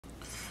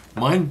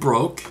Mine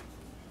broke.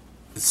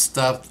 It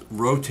stopped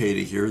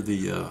rotating here.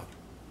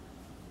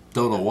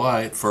 Don't know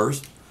why at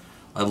first.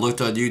 I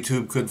looked on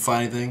YouTube, couldn't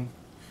find anything.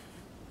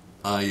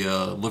 I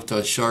looked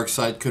on Shark's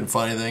site, couldn't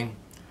find anything.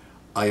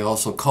 I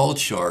also called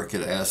Shark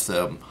and asked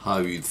them how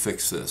you'd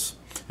fix this.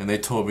 And they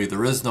told me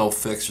there is no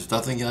fix, there's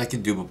nothing I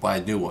can do but buy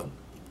a new one.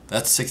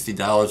 That's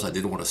 $60 I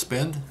didn't want to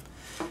spend.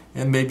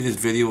 And maybe this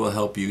video will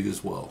help you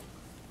as well.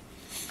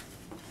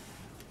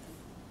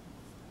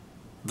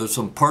 There's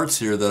some parts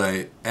here that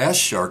I asked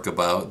Shark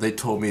about. They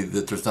told me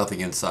that there's nothing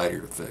inside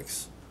here to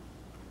fix.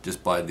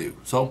 Just buy new.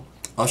 So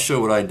I'll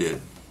show what I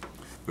did.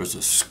 There's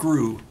a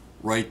screw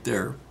right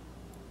there.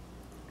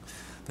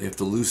 They have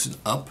to loosen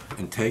up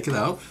and take it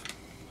out.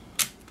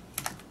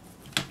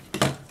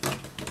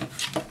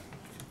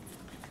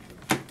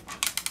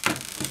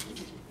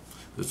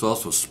 There's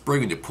also a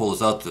spring, and you pull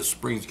this out, the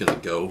spring's going to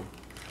go.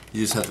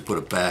 You just have to put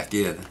it back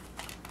in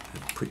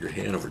and put your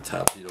hand over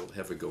top so you don't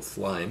have it go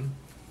flying.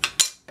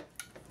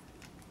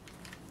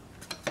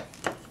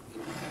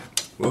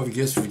 Well, if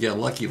you get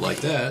lucky like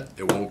that,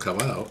 it won't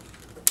come out.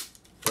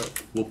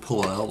 But we'll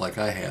pull it out like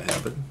I had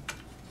happen.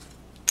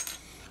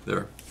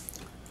 There.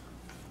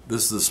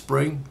 This is the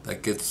spring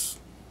that gets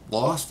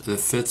lost, and it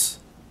fits.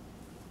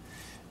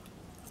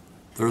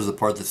 There's the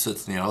part that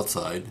sits on the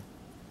outside.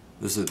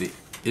 This is the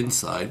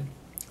inside.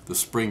 The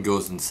spring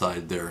goes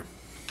inside there.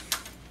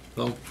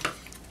 So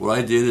what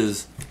I did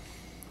is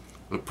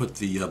I put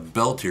the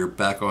belt here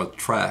back on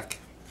track,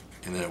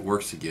 and then it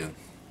works again.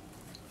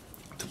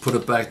 To put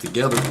it back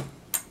together,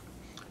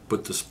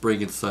 put the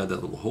spring inside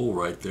that little hole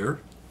right there.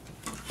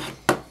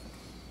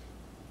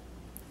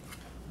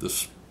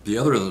 The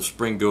other end of the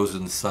spring goes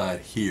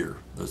inside here.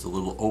 There's a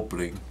little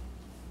opening,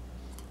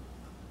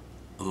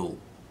 a little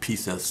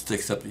piece that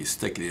sticks up that you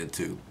stick it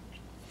into.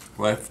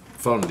 What I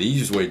found the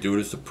easiest way to do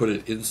it is to put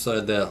it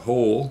inside that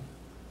hole.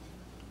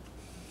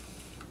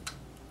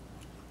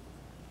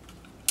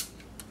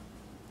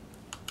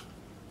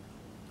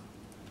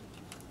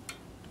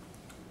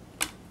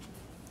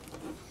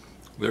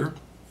 There,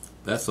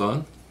 that's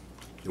on.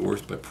 It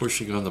works by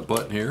pushing on the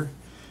button here,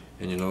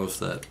 and you notice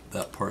that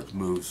that part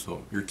moves,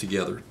 so you're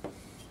together.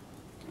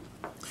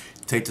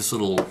 Take this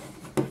little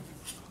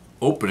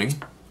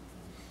opening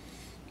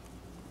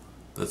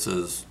that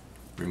says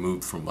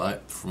removed from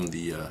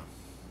the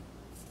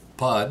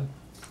pod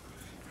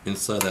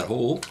inside that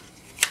hole.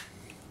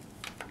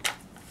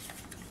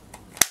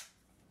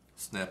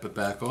 Snap it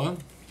back on.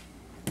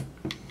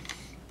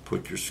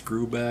 Put your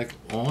screw back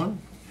on.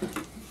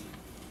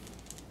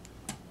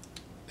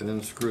 And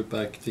then screw it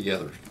back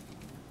together.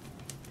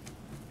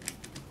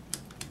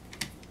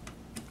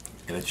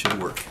 And it should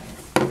work.